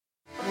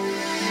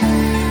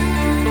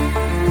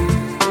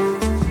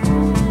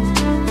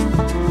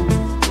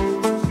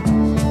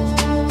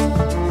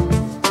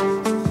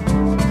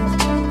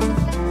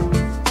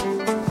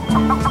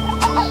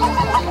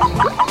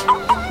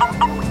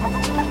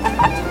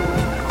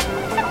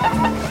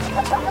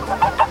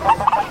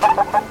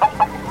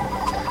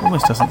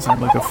almost doesn't sound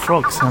like a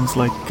frog. Sounds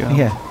like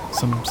Yeah.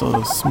 some sort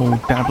of small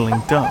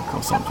dabbling duck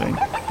or something.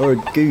 Or a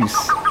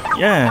goose.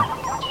 Yeah.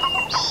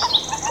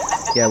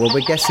 Yeah, well,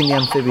 we're guessing the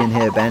amphibian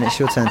here, Ben. It's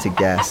your turn to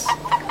guess.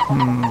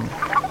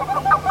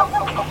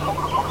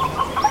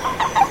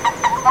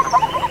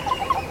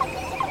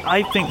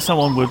 I think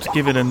someone would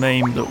give it a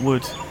name that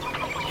would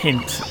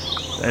hint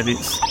that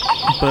it's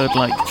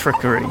bird-like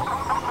trickery.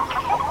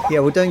 Yeah,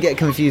 well, don't get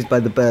confused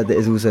by the bird that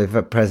is also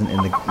present in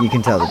the... You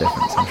can tell the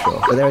difference, I'm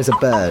sure. But there is a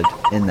bird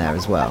in there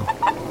as well.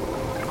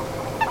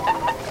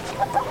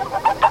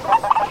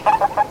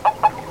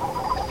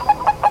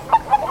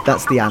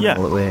 That's the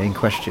animal that we're in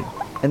question.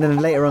 And then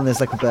later on, there's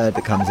like a bird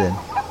that comes in.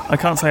 I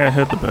can't say I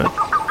heard the bird.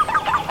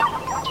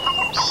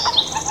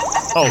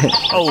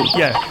 Oh,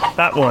 yeah,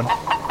 that one.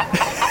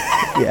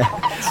 Yeah.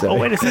 So Oh,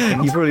 wait a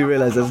second. You probably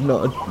realise that's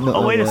not.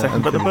 Oh, wait a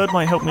second, but the bird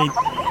might help me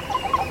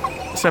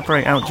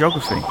separate out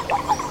geography.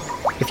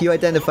 If you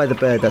identify the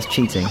bird, that's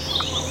cheating.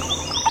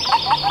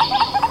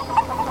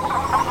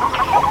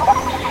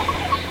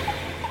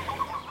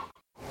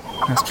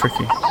 That's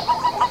tricky.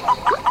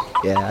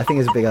 Yeah, I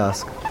think it's a big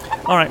ask.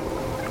 All right.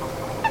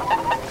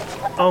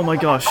 Oh my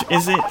gosh,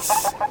 is it? Do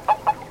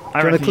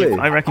you want a clue?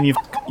 I reckon you've.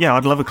 Yeah,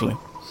 I'd love a clue.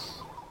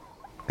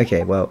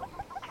 Okay, well,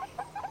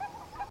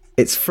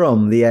 it's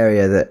from the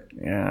area that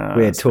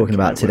we're talking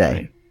about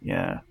today.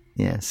 Yeah.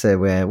 Yeah, so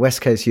we're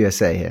West Coast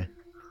USA here.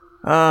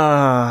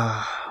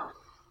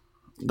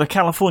 The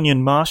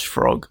Californian marsh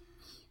frog.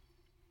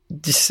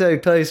 Just so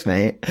close,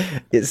 mate.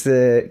 It's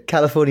the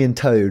Californian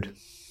toad.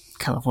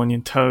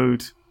 Californian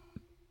toad.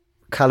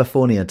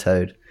 California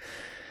toad.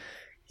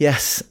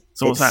 Yes.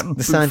 So what's that?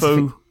 The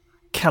scientific...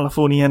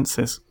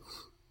 Californiensis.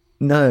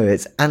 No,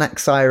 it's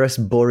Anaxyrus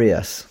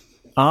boreas.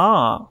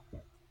 A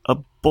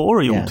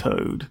boreal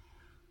toad.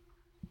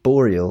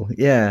 Boreal,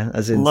 yeah,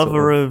 as in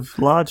lover of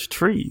large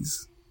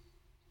trees.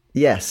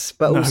 Yes,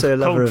 but also a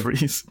lover of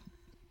trees.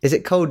 Is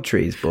it cold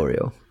trees,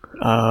 boreal?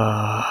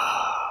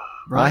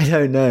 Right. I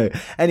don't know.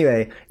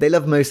 Anyway, they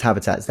love most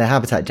habitats. They're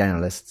habitat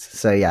generalists.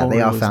 So yeah,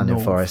 they are found in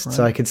forests. Right.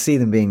 So I could see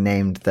them being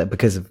named that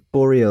because of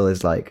boreal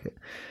is like,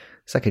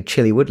 it's like a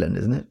chilly woodland,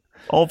 isn't it?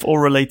 Of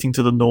or relating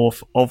to the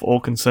north, of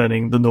or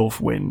concerning the north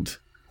wind.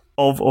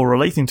 Of or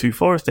relating to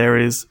forest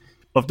areas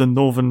of the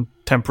northern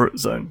temperate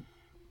zone.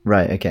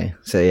 Right, okay.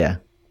 So yeah,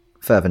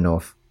 further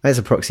north. There's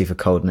a proxy for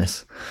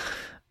coldness.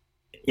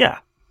 Yeah.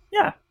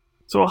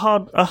 So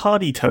a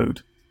hardy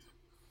toad.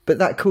 But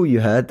that call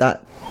you heard,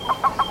 that...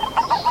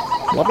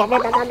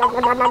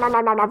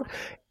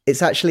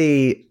 It's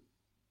actually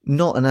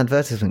not an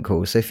advertisement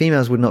call, so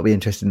females would not be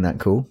interested in that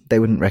call. They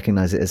wouldn't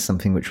recognise it as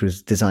something which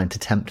was designed to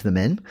tempt them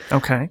in.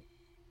 Okay.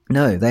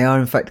 No, they are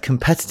in fact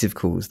competitive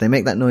calls. They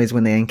make that noise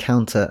when they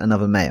encounter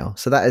another male.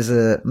 So that is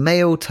a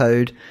male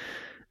toad,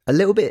 a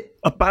little bit...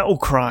 A battle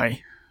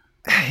cry.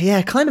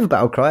 Yeah, kind of a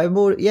battle cry.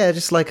 More, yeah,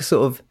 just like a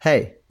sort of,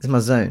 hey, this is my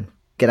zone.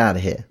 Get out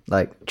of here.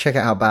 Like, check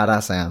out how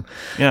badass I am.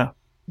 Yeah.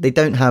 They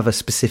don't have a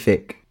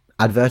specific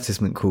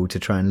advertisement call to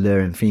try and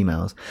lure in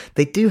females.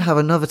 They do have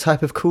another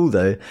type of call,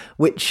 though,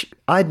 which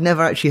I'd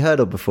never actually heard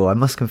of before, I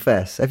must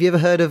confess. Have you ever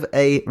heard of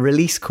a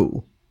release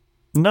call?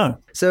 No.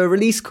 So a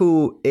release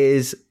call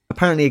is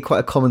apparently quite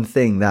a common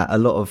thing that a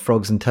lot of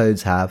frogs and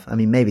toads have. I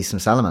mean, maybe some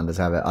salamanders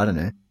have it, I don't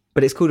know.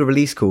 But it's called a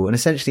release call. And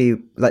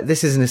essentially, like,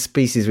 this isn't a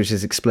species which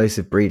is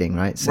explosive breeding,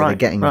 right? So they're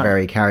getting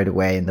very carried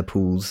away in the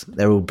pools.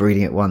 They're all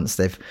breeding at once.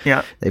 They've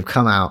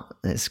come out.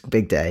 It's a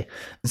big day.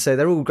 And so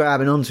they're all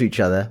grabbing onto each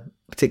other,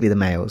 particularly the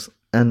males.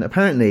 And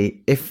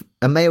apparently, if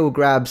a male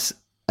grabs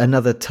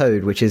another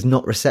toad which is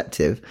not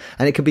receptive,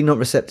 and it could be not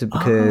receptive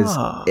because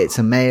it's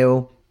a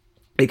male,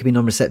 it could be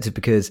non-receptive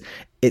because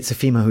it's a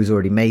female who's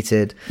already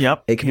mated.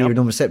 Yep. It could be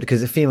non-receptive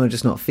because the female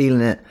just not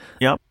feeling it.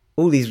 Yep.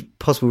 All these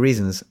possible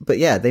reasons. But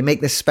yeah, they make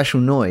this special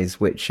noise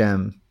which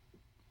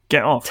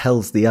get off.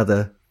 Tells the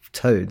other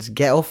toads,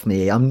 get off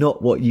me. I'm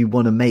not what you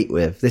want to mate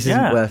with. This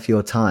isn't worth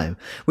your time.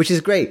 Which is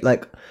great.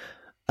 Like,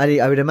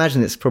 I would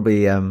imagine it's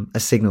probably a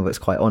signal that's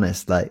quite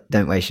honest, like,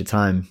 don't waste your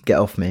time, get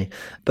off me.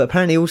 But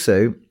apparently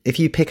also, if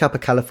you pick up a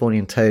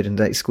Californian toad and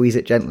like squeeze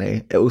it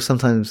gently, it will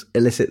sometimes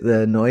elicit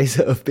the noise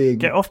of being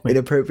get off me.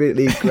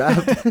 Inappropriately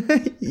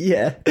grabbed.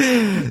 Yeah.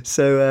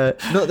 So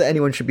not that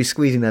anyone should be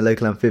squeezing their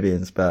local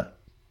amphibians, but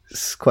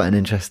it's quite an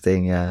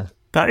interesting...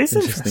 that is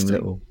interesting.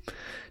 Little...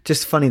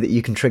 Just funny that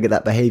you can trigger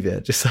that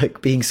behaviour. Just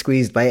like being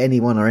squeezed by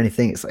anyone or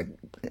anything, it's like...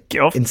 Get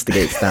off.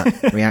 Instigates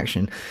that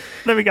reaction.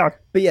 There we go.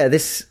 But yeah,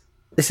 this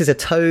is a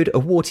toad, a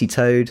warty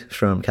toad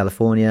from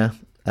California.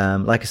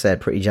 Like I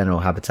said, pretty general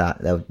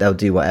habitat. They'll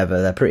do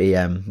whatever. They're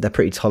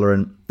pretty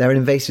tolerant. They're an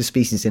invasive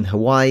species in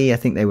Hawaii. I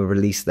think they were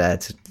released there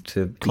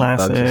to eat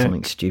bugs or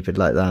something stupid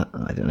like that.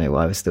 I don't know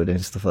why we're still doing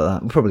stuff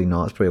like that. Probably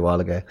not. It's probably a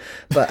while ago.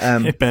 But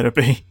it better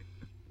be.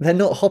 They're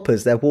not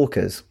hoppers. They're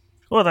walkers.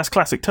 Well, that's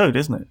classic toad,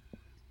 isn't it?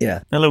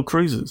 Yeah. They're little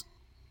cruisers.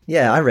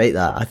 Yeah, I rate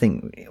that. I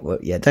think, well,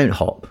 yeah, don't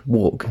hop,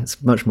 walk. It's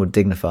much more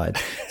dignified.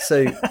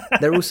 So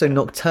they're also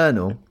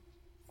nocturnal.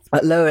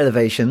 At lower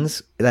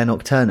elevations, they're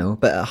nocturnal,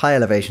 but at high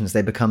elevations,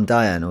 they become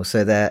diurnal.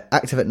 So they're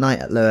active at night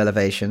at low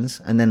elevations,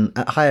 and then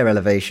at higher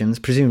elevations,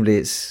 presumably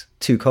it's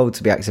too cold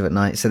to be active at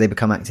night, so they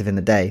become active in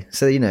the day.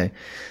 So,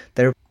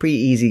 they're a pretty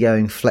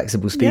easygoing,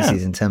 flexible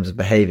species in terms of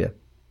behavior.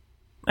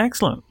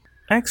 Excellent.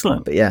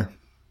 But yeah,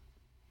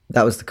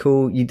 that was the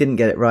call. You didn't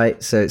get it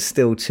right, so it's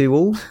still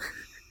 2-2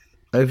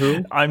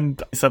 overall.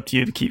 It's up to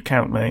you to keep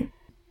count, mate.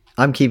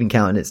 I'm keeping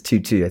count, and it's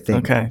 2-2, I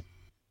think. Okay.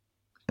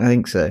 I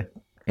think so.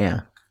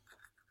 Yeah.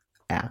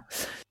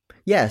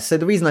 Yeah, so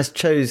the reason I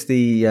chose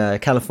the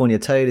California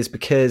toad is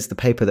because the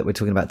paper that we're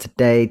talking about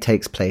today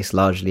takes place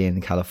largely in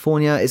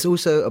California. It's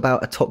also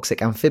about a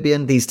toxic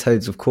amphibian. These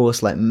toads, of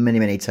course, like many,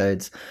 many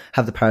toads,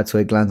 have the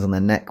parotid glands on their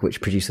neck,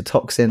 which produce a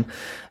toxin.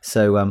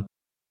 So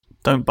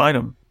don't bite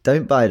them.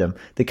 Don't bite them.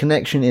 The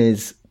connection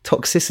is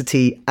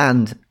toxicity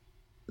and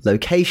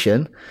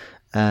location.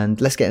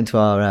 And let's get into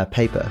our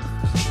paper.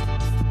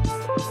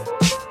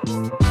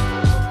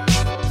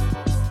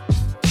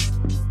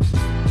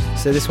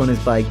 So this one is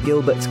by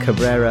Gilbert,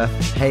 Cabrera,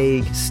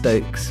 Haig,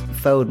 Stokes,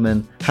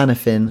 Feldman,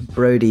 Hannafin,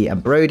 Brody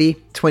and Brody,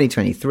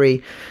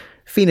 2023.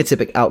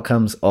 Phenotypic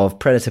outcomes of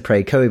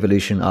predator-prey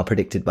coevolution are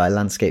predicted by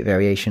landscape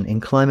variation in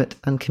climate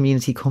and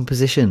community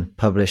composition,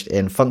 published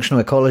in Functional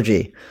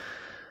Ecology.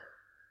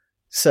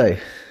 So,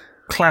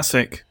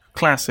 classic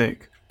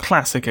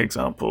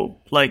example.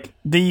 Like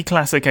the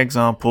classic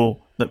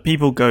example that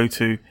people go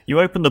to. You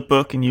open the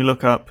book and you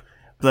look up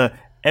the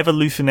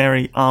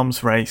evolutionary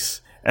arms race,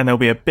 and there'll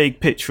be a big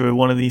picture of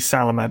one of these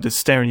salamanders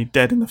staring you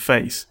dead in the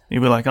face.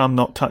 You'll be like, I'm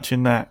not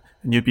touching that.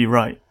 And you'd be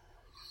right.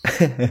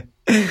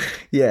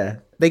 Yeah.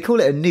 They call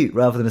it a newt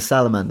rather than a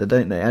salamander,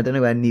 don't they? I don't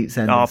know where newts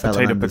end and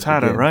salamanders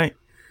potato, begin. right?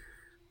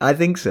 I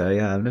think so,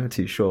 yeah. I'm never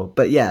too sure.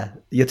 But yeah,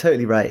 you're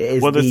totally right.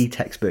 It is the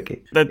textbook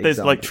There's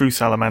example. like true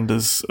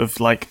salamanders of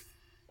like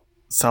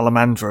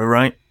Salamandra,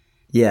 right?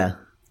 Yeah.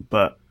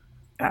 But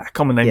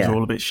common names are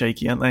all a bit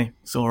shaky, aren't they?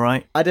 It's all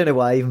right. I don't know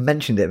why I even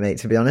mentioned it, mate,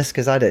 to be honest,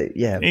 because I don't,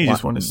 yeah. You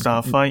just wanted to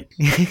start a fight.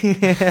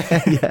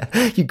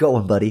 Yeah, you got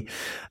one, buddy.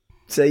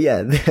 So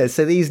yeah,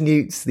 so these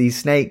newts, these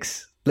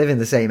snakes, live in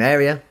the same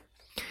area.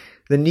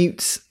 The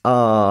newts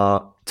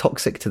are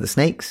toxic to the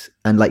snakes,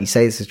 and like you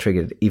say, this has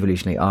triggered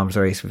evolutionary arms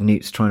race with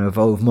newts trying to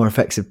evolve more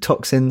effective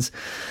toxins.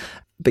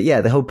 But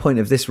yeah, the whole point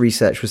of this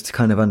research was to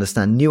kind of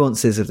understand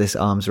nuances of this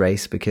arms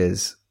race,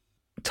 because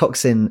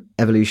toxin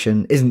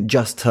evolution isn't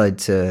just tied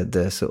to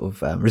the sort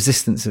of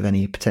resistance of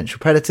any potential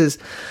predators.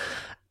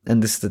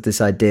 And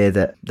this idea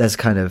that there's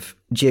kind of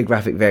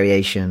geographic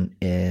variation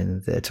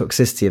in the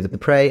toxicity of the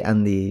prey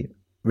and the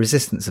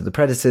resistance of the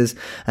predators.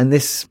 And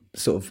this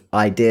sort of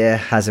idea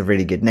has a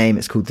really good name.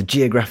 It's called the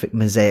geographic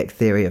mosaic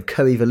theory of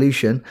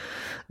coevolution.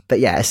 But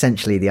yeah,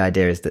 essentially the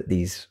idea is that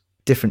these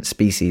different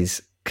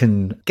species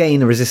can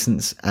gain a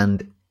resistance,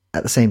 and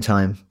at the same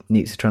time,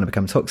 newts are trying to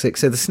become toxic.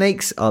 So the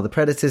snakes are the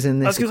predators in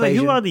this I was going to say,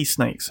 who are these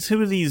snakes?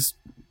 Who are these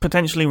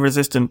potentially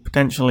resistant,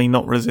 potentially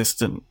not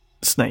resistant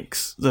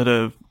snakes that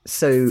are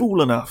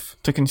fool enough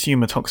to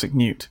consume a toxic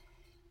newt?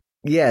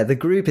 Yeah, the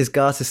group is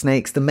garter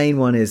snakes. The main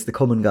one is the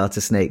common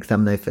garter snake,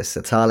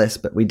 Thamnophis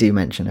satalis, but we do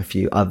mention a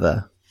few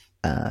other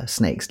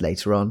snakes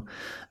later on.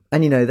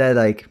 And,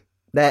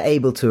 they're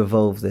able to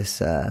evolve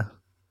this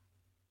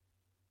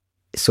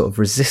sort of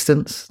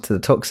resistance to the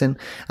toxin,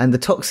 and the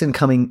toxin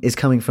is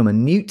coming from a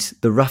newt,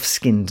 the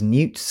rough-skinned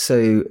newt.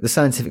 So the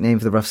scientific name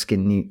for the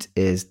rough-skinned newt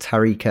is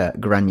Tarica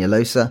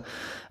granulosa.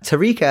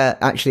 Tarica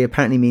actually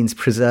apparently means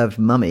preserved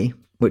mummy,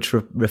 which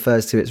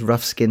refers to its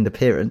rough-skinned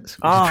appearance,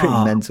 which is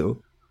pretty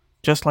mental.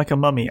 Just like a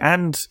mummy,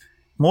 and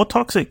more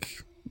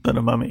toxic than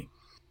a mummy.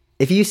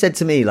 If you said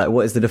to me, like,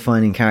 what is the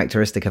defining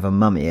characteristic of a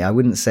mummy, I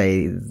wouldn't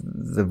say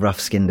the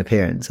rough-skinned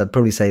appearance. I'd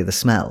probably say the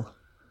smell.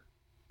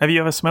 Have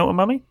you ever smelt a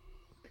mummy?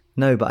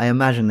 No, but I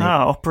imagine they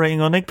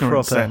operating on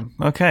ignorance then.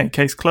 Okay,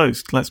 case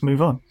closed. Let's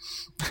move on.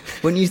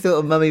 When you thought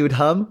a mummy would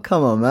hum?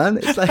 Come on, man.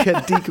 It's like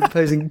a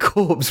decomposing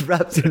corpse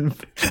wrapped in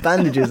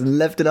bandages and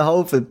left in a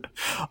hole for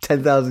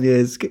 10,000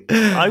 years.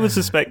 I would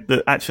suspect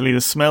that actually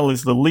the smell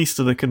is the least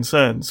of the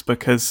concerns,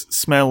 because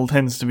smell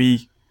tends to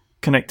be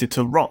connected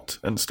to rot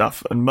and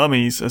stuff, and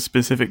mummies are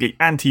specifically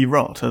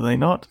anti-rot, are they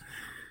not?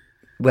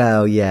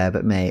 Well, yeah,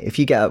 but mate, if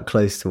you get up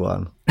close to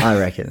one, I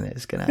reckon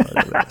it's going to have a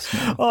little bit of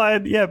smell.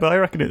 But I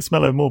reckon it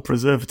smells more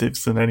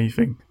preservatives than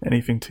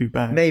anything too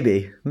bad.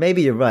 Maybe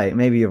you're right.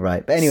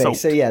 But anyway, Salt.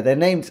 So yeah, they're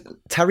named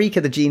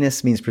Tarica, the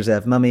genus, means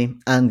preserved mummy,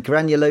 and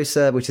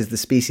granulosa, which is the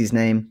species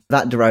name,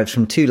 that derives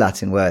from two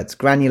Latin words,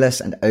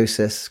 granulus and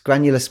osus.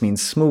 Granulus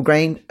means small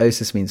grained,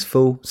 osus means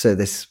full. So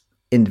this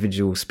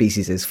individual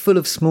species is full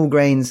of small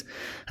grains,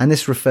 and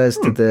this refers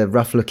to the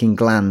rough-looking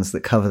glands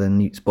that cover the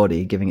newt's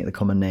body, giving it the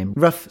common name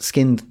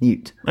rough-skinned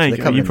newt. There you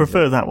go. You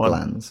prefer that one,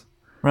 glands,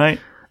 right?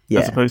 Yeah,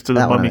 as opposed to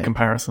the mummy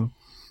comparison.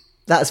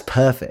 That's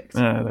perfect.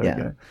 There we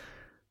go.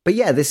 But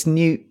yeah, this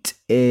newt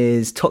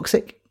is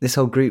toxic. This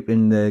whole group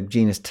in the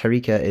genus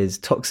Tarica is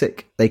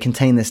toxic. They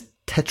contain this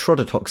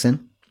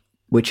tetrodotoxin,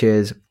 which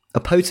is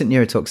a potent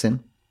neurotoxin.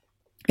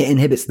 It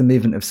inhibits the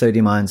movement of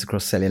sodium ions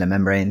across cellular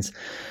membranes,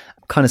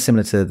 kind of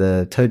similar to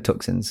the toad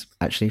toxins,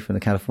 actually, from the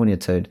California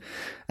toad.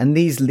 And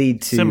these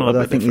lead to, Similar, although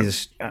I but think different.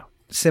 these are Yeah.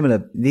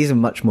 similar, these are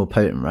much more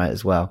potent, right,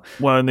 as well.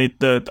 Well, and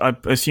I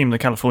assume the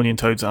Californian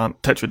toads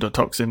aren't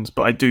tetrodotoxins,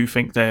 but I do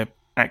think they're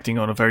acting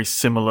on a very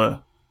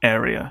similar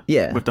area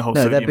Yeah. with the whole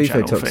no, they're sodium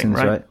channel bufotoxins, thing,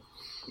 right?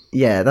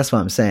 Yeah, that's what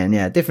I'm saying.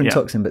 Yeah, different Yeah.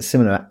 toxin, but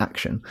similar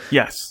action.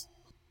 Yes.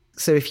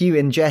 So if you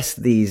ingest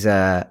these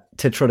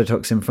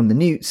tetrodotoxin from the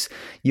newts,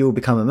 you'll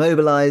become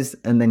immobilized,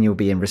 and then you'll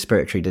be in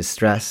respiratory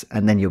distress,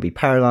 and then you'll be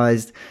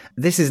paralyzed.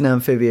 This is an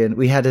amphibian.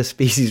 We had a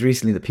species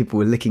recently that people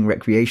were licking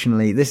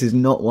recreationally. This is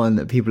not one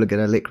that people are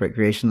going to lick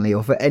recreationally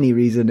or for any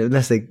reason,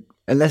 unless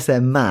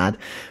they're mad,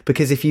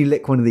 because if you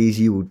lick one of these,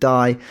 you will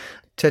die.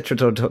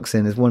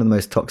 Tetrodotoxin is one of the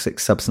most toxic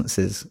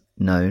substances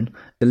known.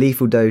 The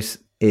lethal dose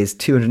is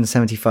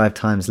 275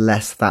 times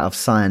less that of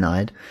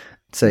cyanide.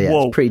 So yeah,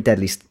 Whoa. It's pretty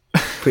deadly.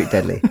 Pretty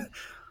deadly.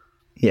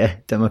 Yeah,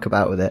 don't muck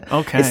about with it.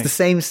 Okay. It's the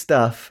same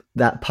stuff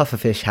that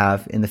pufferfish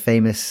have in the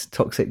famous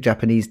toxic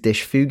Japanese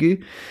dish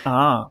fugu.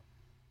 Ah.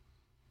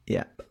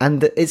 Yeah.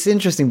 And it's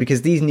interesting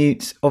because these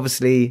newts,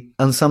 obviously,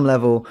 on some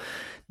level,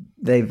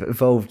 they've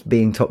evolved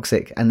being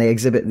toxic, and they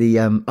exhibit the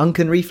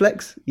Unken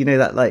reflex. You know,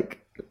 that like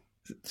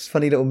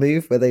funny little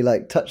move where they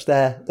like touch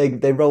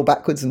they roll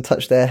backwards and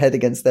touch their head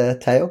against their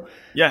tail.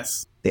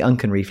 Yes. The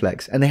Unken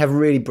reflex. And they have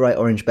really bright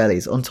orange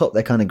bellies. On top,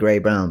 they're kind of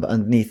grey-brown, but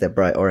underneath, they're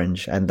bright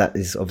orange. And that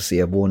is obviously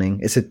a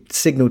warning. It's a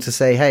signal to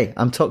say, hey,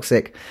 I'm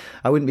toxic.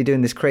 I wouldn't be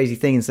doing this crazy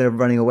thing instead of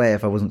running away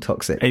if I wasn't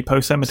toxic.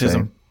 Aposematism.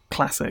 So-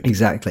 Classic.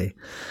 Exactly.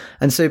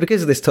 And so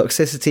because of this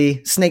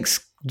toxicity,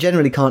 snakes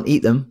generally can't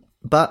eat them,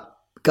 but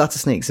garter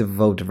snakes have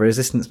evolved a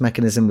resistance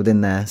mechanism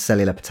within their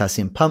cellular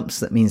potassium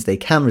pumps. That means they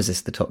can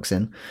resist the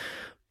toxin,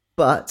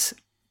 but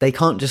they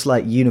can't just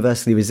like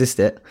universally resist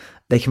it.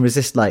 They can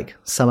resist like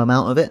some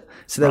amount of it.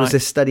 So there was Right.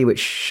 this study which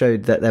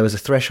showed that there was a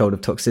threshold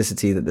of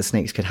toxicity that the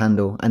snakes could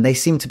handle, and they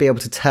seemed to be able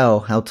to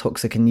tell how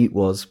toxic a newt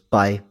was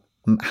by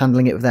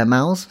handling it with their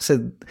mouths.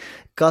 So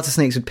garter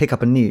snakes would pick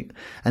up a newt,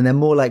 and they're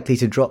more likely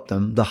to drop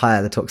them the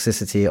higher the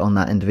toxicity on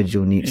that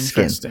individual newt's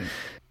skin. Interesting.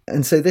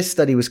 And so this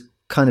study was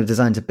kind of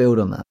designed to build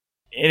on that.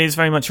 It is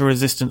very much a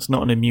resistance,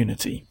 not an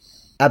immunity.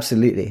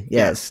 Absolutely,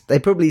 yes. They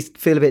probably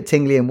feel a bit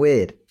tingly and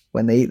weird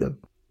when they eat them.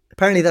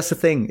 Apparently that's the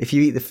thing. If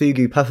you eat the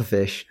fugu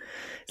pufferfish,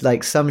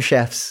 like some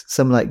chefs,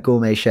 some like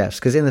gourmet chefs,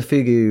 because in the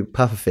fugu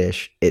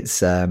pufferfish,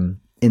 it's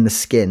in the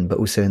skin, but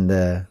also in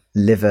the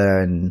liver,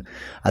 and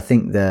I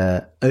think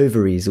the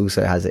ovaries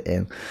also has it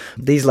in.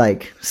 These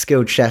like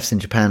skilled chefs in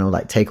Japan will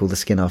like take all the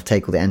skin off,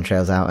 take all the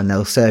entrails out, and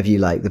they'll serve you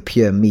like the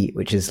pure meat,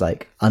 which is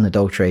like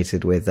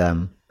unadulterated with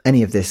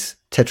any of this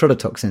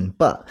tetrodotoxin.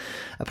 But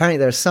apparently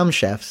there are some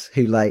chefs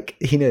who like,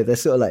 you know, they're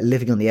sort of like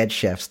living on the edge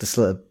chefs, the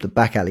sort of the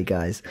back alley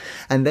guys,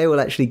 and they will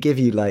actually give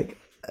you like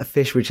a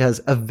fish which has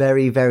a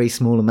very, very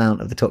small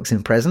amount of the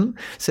toxin present,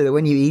 so that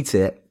when you eat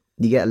it,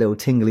 you get a little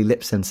tingly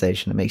lip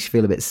sensation. It makes you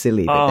feel a bit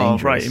silly, a bit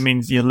dangerous. Right. It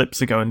means your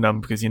lips are going numb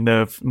because your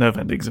nerve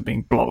endings are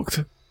being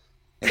blocked.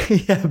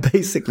 Yeah,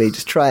 basically,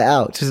 just try it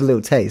out. Just a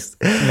little taste.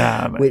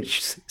 Nah, man.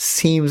 Which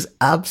seems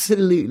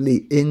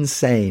absolutely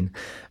insane.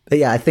 But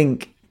yeah, I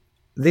think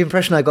the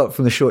impression I got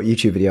from the short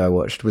YouTube video I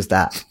watched was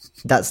that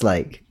that's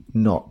like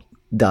not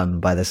done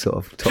by the sort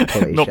of top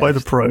quality Not by the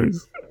chefs.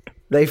 pros.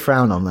 They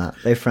frown on that.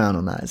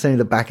 It's only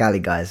the back alley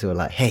guys who are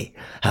like, hey,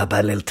 how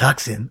about a little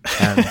toxin?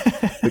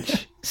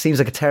 Which seems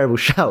like a terrible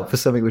shout for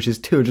something which is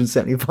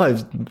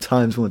 275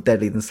 times more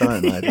deadly than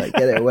cyanide. Like,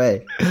 get it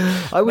away.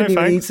 I wouldn't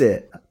even thanks. eat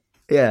it.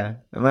 Yeah.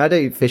 I mean, I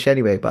don't eat fish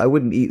anyway, but I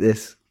wouldn't eat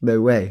this.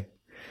 No way.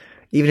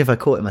 Even if I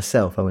caught it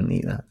myself, I wouldn't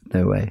eat that.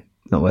 No way.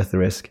 Not worth the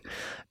risk.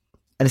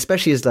 And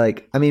especially as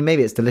like, I mean,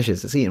 maybe it's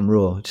delicious. It's eaten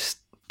raw. It just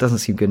doesn't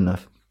seem good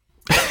enough.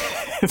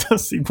 It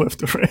does seem worth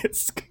the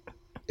risk.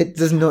 It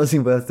does not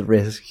seem worth the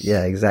risk.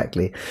 Yeah,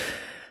 exactly.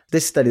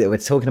 This study that we're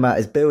talking about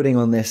is building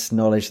on this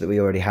knowledge that we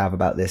already have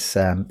about this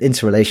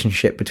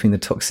interrelationship between the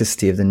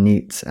toxicity of the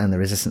newts and the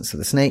resistance of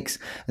the snakes.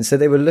 And so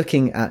they were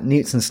looking at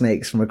newts and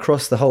snakes from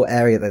across the whole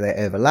area that they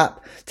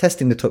overlap,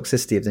 testing the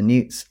toxicity of the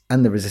newts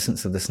and the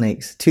resistance of the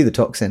snakes to the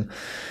toxin.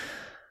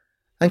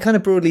 And kind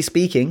of broadly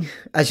speaking,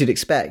 as you'd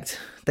expect,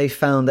 they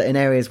found that in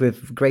areas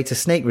with greater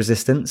snake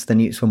resistance, the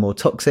newts were more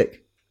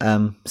toxic,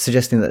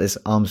 suggesting that this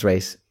arms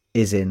race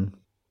is in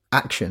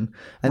action.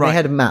 And Right. they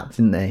had a map,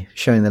 didn't they,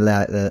 showing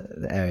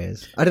the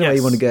areas. I don't know where you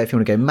Yes. want to go. If you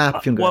want to go map,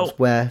 if you want to go well,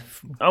 elsewhere.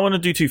 I want to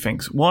do two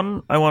things.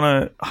 One, I want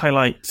to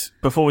highlight,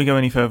 before we go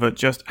any further,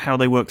 just how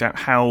they worked out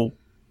how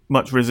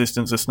much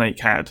resistance a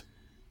snake had.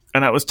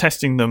 And that was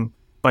testing them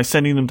by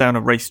sending them down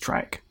a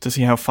racetrack to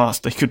see how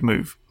fast they could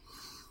move.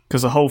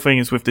 Because the whole thing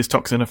is with this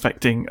toxin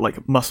affecting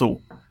like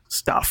muscle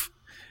stuff.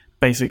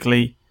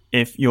 Basically,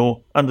 if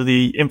you're under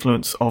the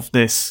influence of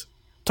this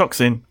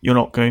toxin, you're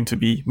not going to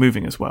be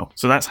moving as well.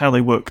 So that's how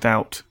they worked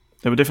out.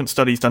 There were different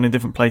studies done in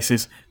different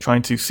places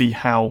trying to see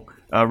how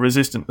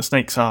resistant the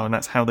snakes are, and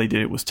that's how they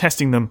did it, was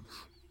testing them.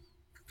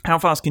 How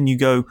fast can you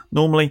go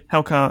normally?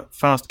 How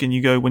fast can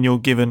you go when you're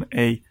given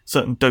a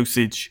certain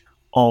dosage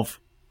of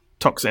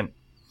toxin?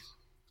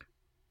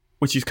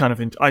 Which is kind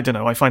of, I don't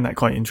know, I find that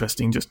quite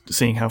interesting, just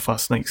seeing how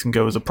fast snakes can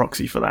go as a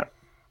proxy for that.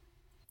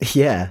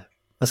 Yeah.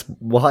 That's a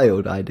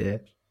wild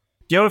idea.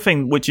 The other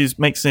thing which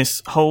makes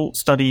this whole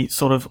study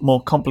sort of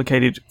more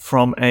complicated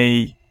from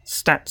a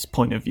stats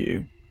point of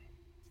view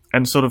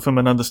and sort of from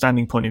an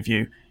understanding point of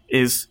view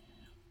is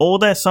all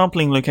their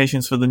sampling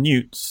locations for the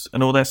newts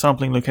and all their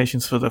sampling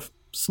locations for the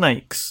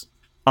snakes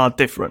are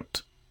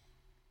different.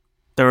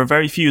 There are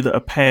very few that are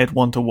paired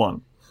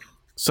one-to-one.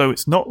 So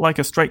it's not like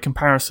a straight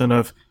comparison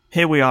of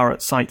here we are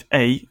at site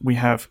A, we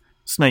have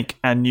snake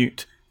and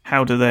newt,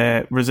 how do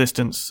their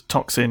resistance,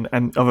 toxin,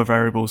 and other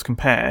variables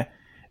compare?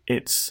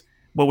 It's,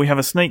 well, we have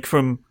a snake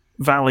from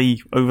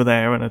valley over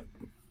there and a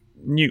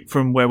newt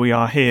from where we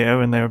are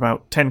here, and they're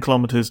about 10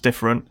 kilometers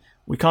different.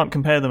 We can't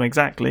compare them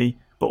exactly,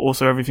 but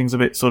also everything's a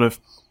bit sort of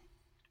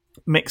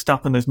mixed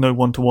up and there's no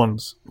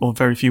one-to-ones, or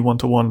very few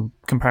one-to-one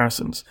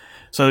comparisons.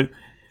 So,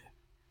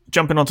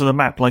 jumping onto the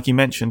map, like you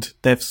mentioned,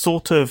 they've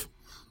sort of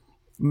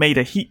made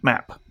a heat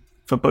map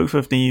for both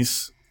of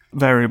these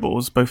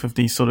variables, both of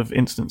these sort of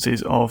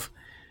instances of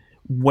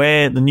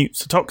where the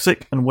newts are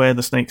toxic and where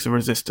the snakes are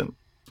resistant.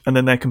 And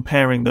then they're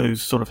comparing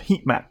those sort of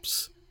heat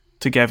maps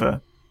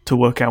together to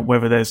work out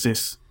whether there's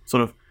this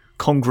sort of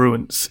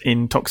congruence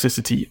in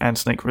toxicity and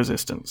snake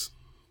resistance.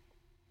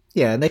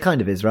 Yeah, and there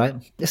kind of is, right?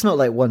 It's not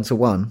like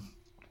one-to-one.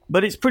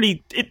 But it's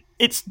pretty...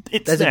 It's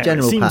There's there. a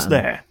general It seems pattern.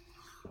 there.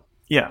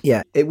 Yeah.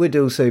 Yeah, it would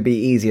also be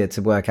easier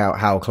to work out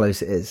how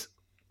close it is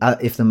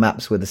if the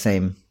maps were the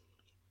same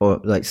or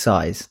like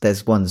size.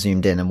 There's one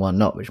zoomed in and one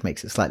not, which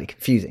makes it slightly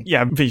confusing.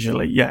 Yeah,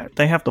 visually, yeah.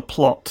 They have the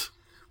plot,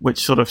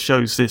 which sort of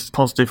shows this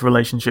positive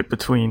relationship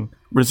between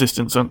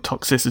resistance and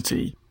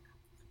toxicity.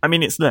 I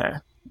mean, it's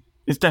there.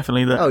 It's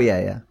definitely there. Oh,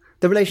 yeah.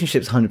 The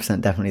relationship's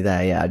 100% definitely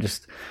there, yeah.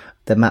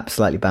 The map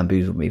slightly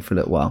bamboozled me for a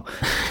little while.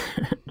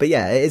 But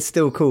yeah, it's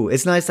still cool.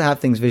 It's nice to have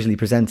things visually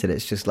presented.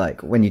 It's just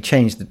like when you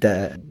change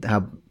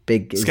how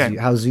big is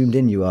how zoomed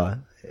in you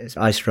are,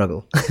 I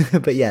struggle.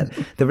 But yeah,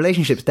 the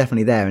relationship's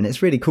definitely there, and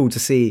it's really cool to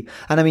see.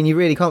 And I mean, you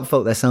really can't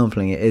fault their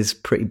sampling. It is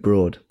pretty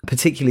broad,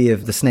 particularly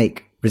of the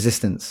snake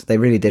resistance. They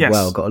really did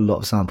well, got a lot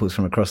of samples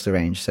from across the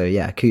range. So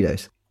yeah,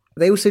 kudos.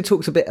 They also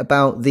talked a bit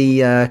about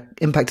the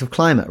impact of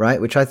climate,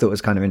 right? Which I thought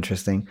was kind of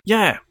interesting.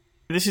 Yeah.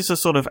 This is a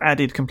sort of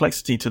added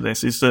complexity to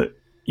this, is that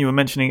you were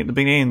mentioning at the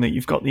beginning that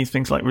you've got these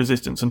things like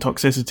resistance and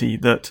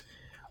toxicity that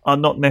are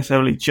not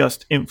necessarily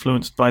just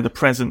influenced by the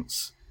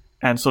presence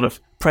and sort of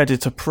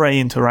predator-prey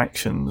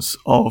interactions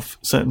of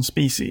certain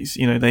species.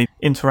 You know, they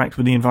interact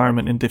with the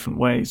environment in different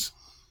ways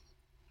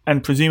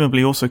and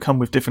presumably also come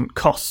with different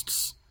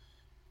costs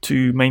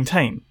to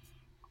maintain.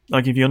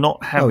 Like if you're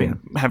not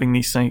having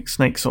these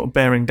snakes sort of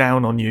bearing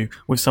down on you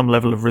with some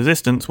level of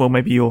resistance, well,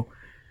 maybe you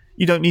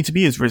don't need to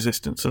be as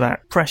resistant, so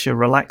that pressure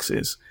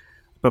relaxes.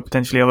 But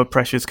potentially other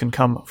pressures can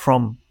come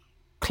from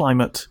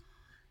climate.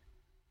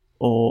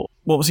 Or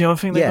what was the other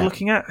thing they were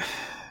looking at?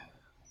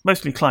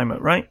 Mostly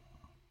climate, right?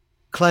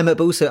 Climate,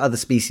 but also other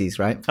species,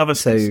 right? Other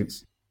species.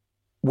 So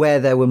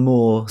where there were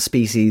more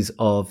species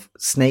of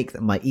snake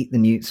that might eat the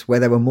newts, where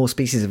there were more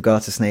species of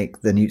garter snake,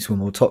 the newts were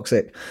more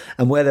toxic.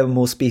 And where there were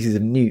more species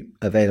of newt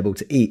available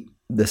to eat,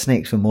 the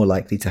snakes were more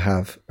likely to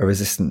have a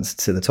resistance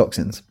to the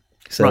toxins.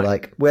 So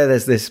like where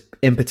there's this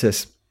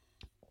impetus,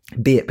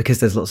 be it because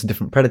there's lots of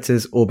different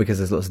predators or because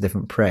there's lots of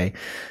different prey,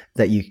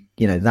 that you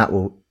know, that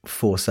will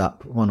force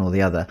up one or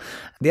the other.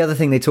 The other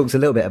thing they talked a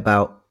little bit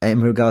about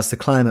in regards to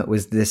climate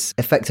was this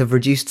effect of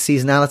reduced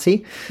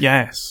seasonality.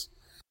 Yes.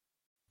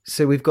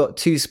 So we've got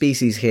two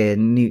species here,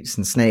 newts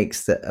and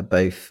snakes, that are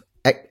both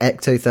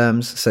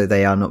ectotherms, so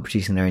they are not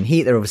producing their own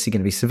heat. They're obviously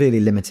going to be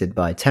severely limited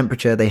by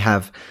temperature. They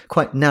have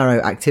quite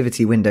narrow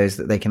activity windows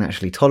that they can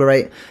actually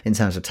tolerate in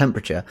terms of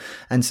temperature.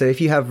 And so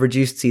if you have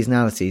reduced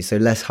seasonality, so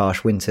less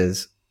harsh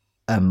winters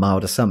and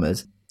milder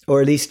summers, or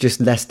at least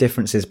just less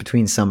differences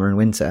between summer and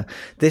winter,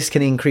 this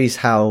can increase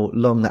how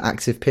long the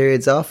active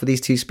periods are for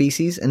these two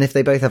species. And if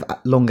they both have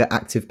longer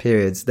active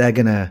periods, they're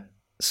going to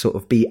sort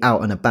of be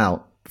out and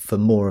about for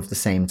more of the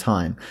same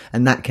time,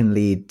 and that can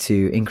lead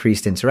to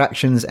increased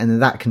interactions,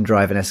 and that can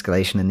drive an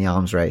escalation in the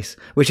arms race,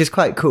 which is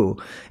quite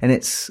cool. And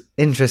it's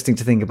interesting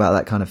to think about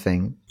that kind of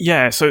thing.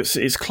 Yeah, so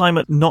it's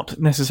climate not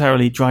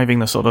necessarily driving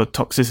the sort of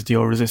toxicity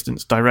or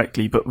resistance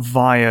directly, but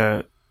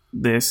via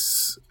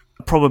this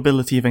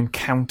probability of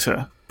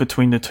encounter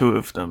between the two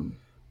of them,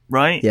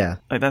 right? Yeah,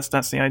 like that's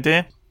the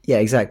idea. Yeah,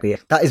 exactly.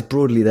 That is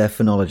broadly their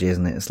phenology,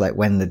 isn't it? It's like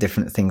when the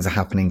different things are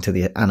happening to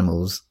the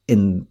animals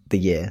in the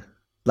year,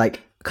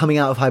 like coming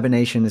out of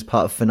hibernation is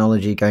part of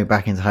phenology, going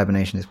back into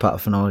hibernation is part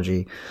of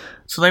phenology.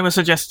 So they were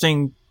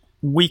suggesting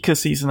weaker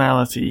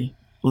seasonality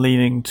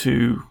leading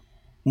to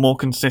more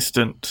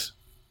consistent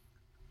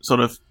sort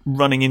of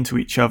running into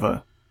each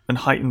other and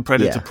heightened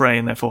predator-prey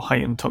and therefore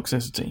heightened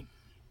toxicity.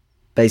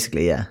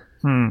 Basically, yeah.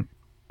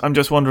 I'm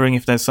just wondering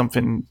if there's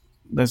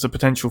a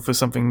potential for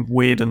something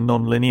weird and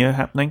non-linear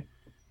happening.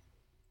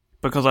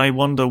 Because I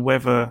wonder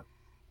whether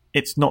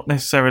it's not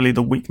necessarily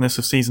the weakness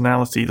of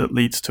seasonality that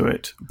leads to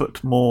it,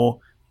 but more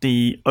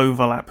the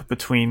overlap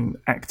between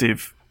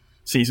active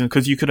seasons.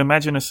 Because you could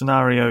imagine a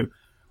scenario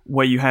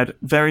where you had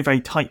very, very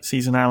tight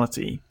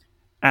seasonality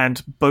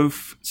and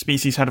both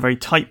species had a very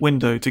tight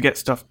window to get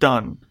stuff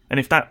done. And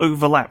if that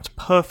overlapped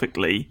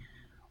perfectly,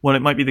 well,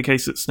 it might be the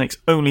case that snakes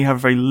only have a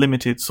very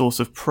limited source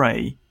of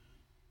prey,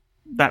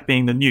 that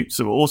being the newts,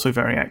 who are also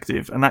very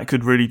active, and that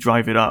could really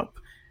drive it up.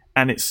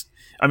 And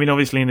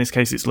obviously in this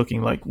case it's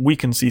looking like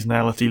weakened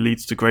seasonality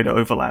leads to greater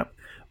overlap,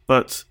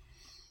 but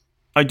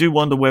I do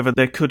wonder whether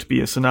there could be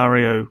a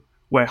scenario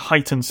where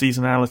heightened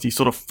seasonality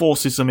sort of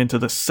forces them into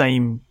the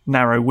same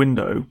narrow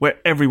window where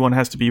everyone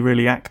has to be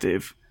really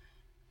active,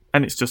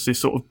 and it's just this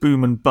sort of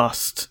boom and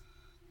bust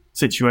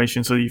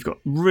situation, so you've got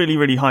really,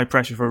 really high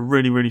pressure for a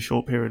really, really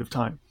short period of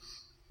time.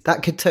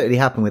 That could totally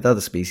happen with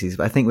other species,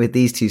 but I think with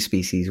these two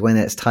species, when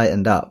it's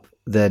tightened up,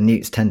 the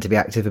newts tend to be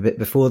active a bit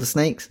before the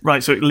snakes.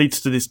 Right, so it leads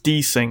to this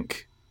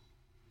desync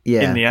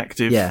in the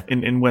active,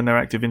 in when they're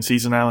active in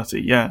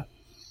seasonality,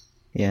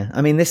 Yeah,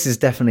 I mean, this is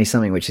definitely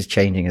something which is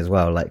changing as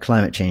well. Like,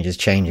 climate change is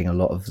changing a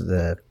lot of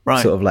the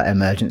sort of like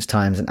emergence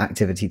times and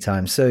activity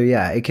times. So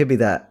yeah, it could be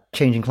that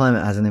changing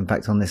climate has an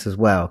impact on this as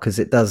well, because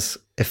it does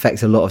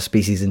affect a lot of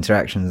species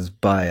interactions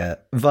via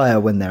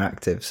when they're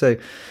active. So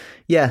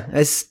yeah,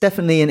 it's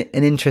definitely an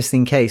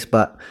interesting case,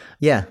 but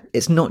yeah,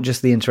 it's not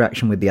just the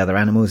interaction with the other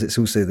animals, it's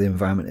also the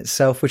environment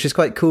itself, which is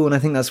quite cool. And I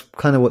think that's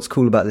kind of what's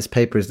cool about this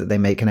paper, is that they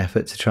make an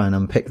effort to try and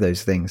unpick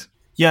those things.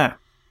 Yeah.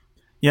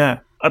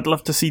 I'd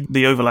love to see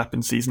the overlap in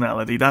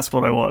seasonality. That's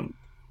what I want.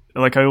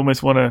 Like, I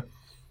almost want to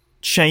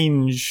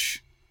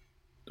change.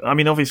 I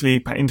mean, obviously,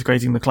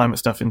 integrating the climate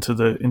stuff into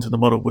the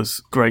model was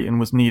great and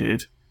was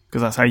needed,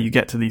 because that's how you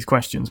get to these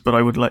questions. But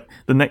I would like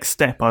the next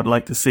step I'd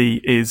like to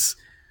see is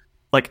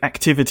like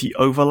activity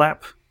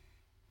overlap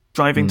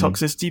driving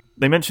toxicity.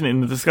 They mention it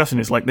in the discussion.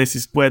 It's like, this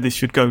is where this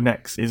should go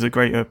next, is a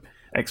greater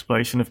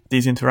exploration of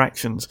these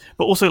interactions,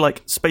 but also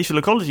like spatial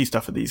ecology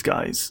stuff for these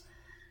guys,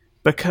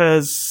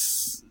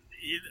 because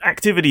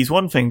activity is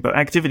one thing, but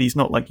activity is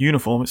not like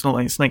uniform. It's not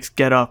like snakes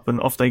get up and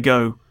off they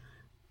go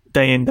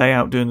day in, day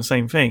out doing the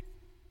same thing.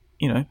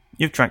 You know,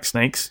 you've tracked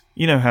snakes.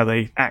 You know how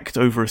they act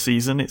over a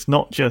season. It's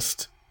not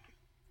just,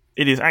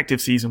 it is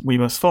active season, we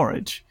must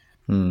forage.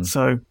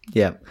 So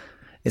yeah,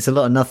 it's a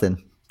lot of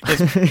nothing.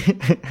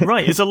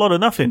 Right, it's a lot of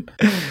nothing.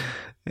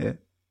 Yeah.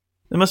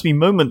 There must be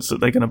moments that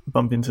they're going to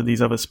bump into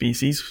these other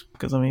species,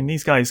 because, I mean,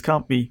 these guys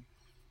can't be...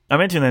 I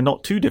imagine they're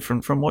not too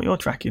different from what you're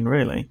tracking,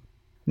 really.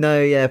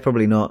 No, yeah,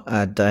 probably not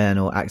a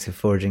diurnal active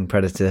foraging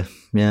predator.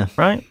 Yeah.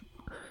 Right.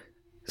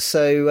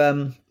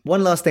 So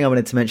one last thing I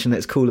wanted to mention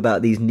that's cool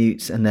about these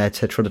newts and their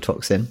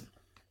tetrodotoxin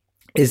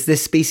is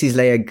this species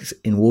lay eggs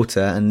in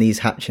water, and these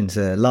hatch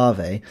into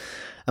larvae.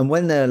 And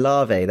when they're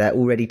larvae, they're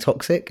already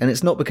toxic. And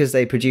it's not because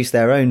they produce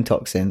their own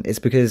toxin. It's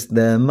because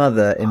the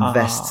mother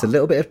invests a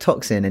little bit of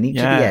toxin in each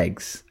of the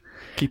eggs.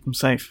 Keep them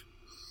safe.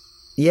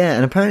 Yeah,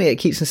 and apparently it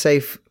keeps them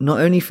safe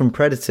not only from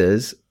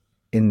predators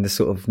in the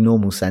sort of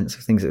normal sense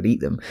of things that would eat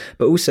them,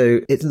 but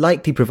also it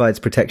likely provides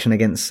protection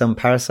against some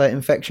parasite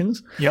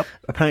infections. Yep.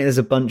 Apparently there's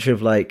a bunch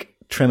of like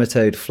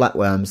trematode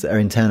flatworms that are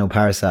internal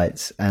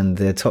parasites, and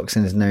the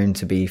toxin is known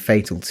to be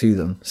fatal to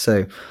them.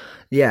 So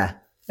yeah,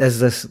 there's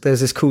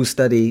this cool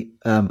study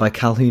by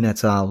Calhoun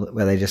et al.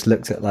 Where they just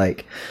looked at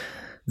like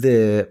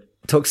the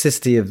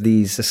toxicity of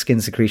these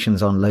skin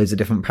secretions on loads of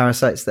different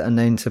parasites that are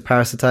known to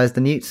parasitize the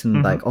newts,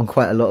 and like on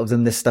quite a lot of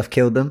them this stuff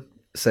killed them.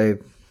 So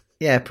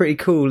yeah, pretty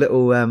cool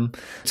little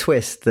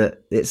twist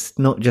that it's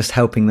not just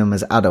helping them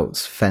as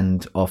adults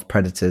fend off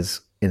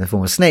predators in the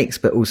form of snakes,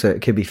 but also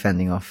it could be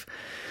fending off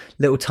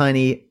little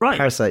tiny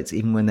parasites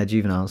even when they're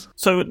juveniles.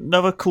 So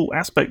another cool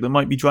aspect that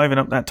might be driving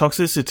up that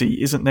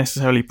toxicity isn't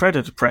necessarily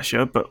predator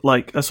pressure, but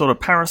like a sort of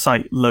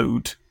parasite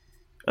load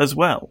as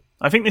well.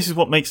 I think this is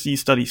what makes these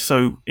studies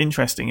so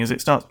interesting, is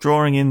it starts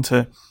drawing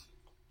into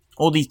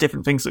all these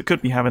different things that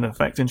could be having an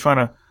effect and trying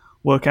to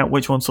work out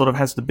which one sort of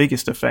has the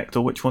biggest effect,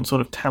 or which one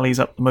sort of tallies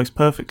up the most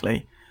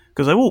perfectly.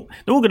 Because they're all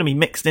going to be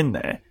mixed in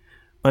there,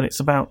 but it's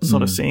about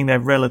sort of seeing their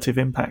relative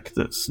impact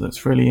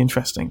that's really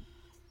interesting.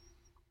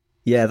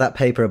 Yeah, that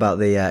paper about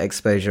the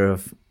exposure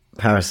of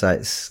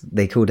parasites,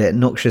 they called it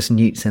noxious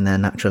newts and their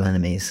natural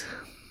enemies.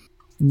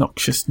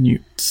 Noxious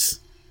newts.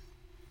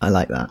 I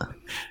like that.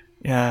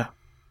 Yeah.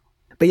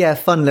 But yeah,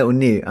 fun little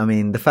newt. I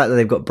mean, the fact that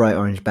they've got bright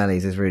orange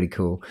bellies is really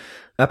cool.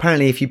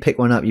 Apparently, if you pick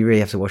one up, you really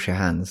have to wash your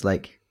hands.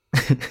 Like,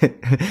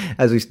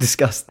 as we've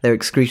discussed, their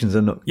excretions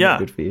are not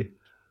good for you.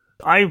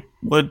 I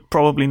would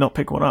probably not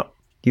pick one up.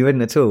 You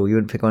wouldn't at all? You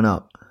wouldn't pick one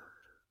up?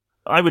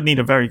 I would need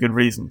a very good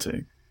reason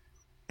to.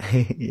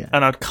 Yeah.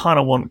 And I'd kind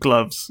of want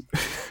gloves.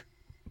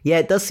 Yeah,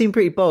 it does seem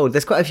pretty bold.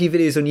 There's quite a few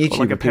videos on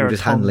YouTube of people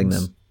just handling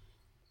them.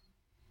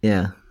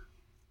 Yeah.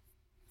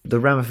 The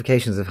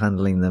ramifications of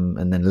handling them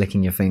and then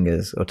licking your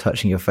fingers or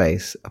touching your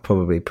face are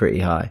probably pretty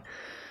high.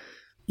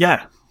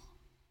 Yeah.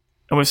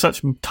 And with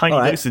such tiny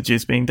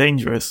dosages being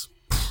dangerous,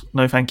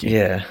 no thank you.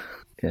 Yeah.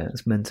 Yeah,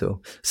 it's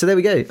mental. So there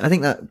we go. I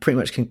think that pretty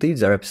much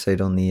concludes our episode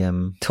on the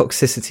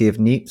toxicity of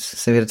newts.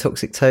 So we had a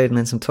toxic toad and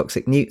then some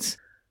toxic newts.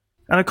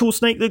 And a cool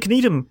snake that can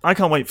eat them. I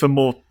can't wait for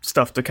more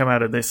stuff to come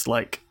out of this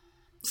like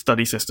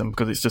study system,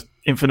 because it's just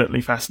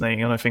infinitely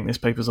fascinating, and I think this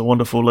paper's a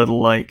wonderful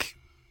little like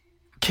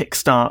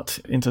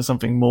kickstart into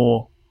something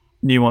more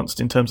nuanced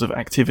in terms of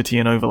activity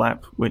and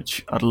overlap,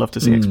 which I'd love to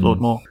see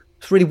explored more.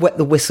 It's really wet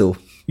the whistle.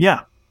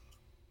 Yeah.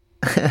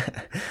 All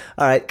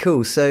right,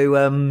 cool.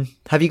 So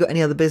have you got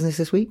any other business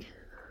this week?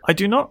 I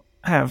do not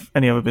have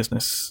any other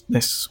business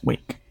this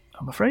week,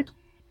 I'm afraid.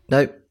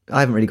 No, I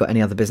haven't really got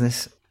any other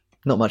business.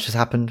 Not much has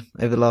happened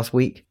over the last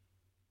week.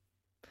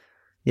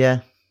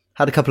 Yeah.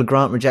 Had a couple of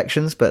grant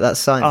rejections, but that's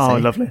science. Oh,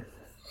 lovely.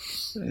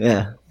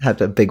 Yeah.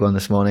 Had a big one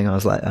this morning. I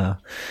was like, oh,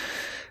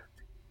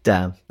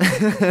 damn.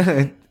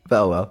 But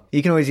oh well.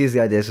 You can always use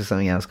the ideas for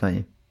something else, can't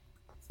you?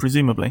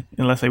 Presumably,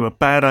 unless they were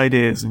bad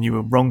ideas and you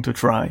were wrong to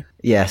try.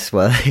 Yes,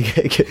 well,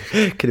 it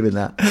could have been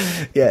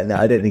that. Yeah, no,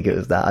 I don't think it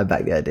was that. I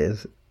back the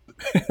ideas.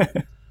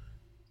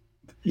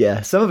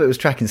 Yeah, some of it was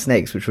tracking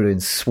snakes, which would have been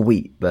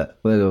sweet, but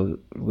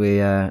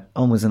we're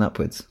onwards and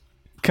upwards.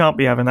 Can't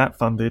be having that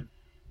funded.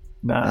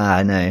 Nah.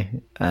 I know.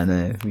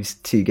 It's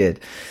too good.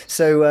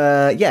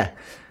 So, yeah,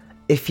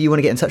 if you want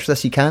to get in touch with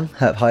us, you can.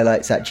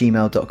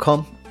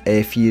 herphighlights@gmail.com.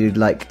 If you'd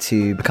like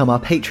to become our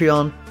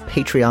Patreon,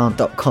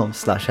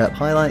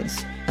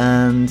 patreon.com/herphighlights.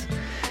 And,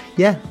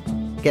 yeah,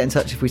 get in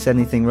touch if we said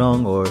anything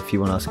wrong or if you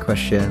want to ask a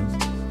question.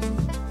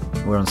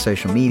 We're on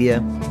social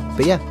media.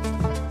 But, yeah,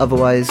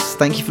 otherwise,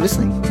 thank you for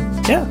listening.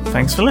 Yeah,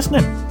 thanks for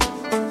listening.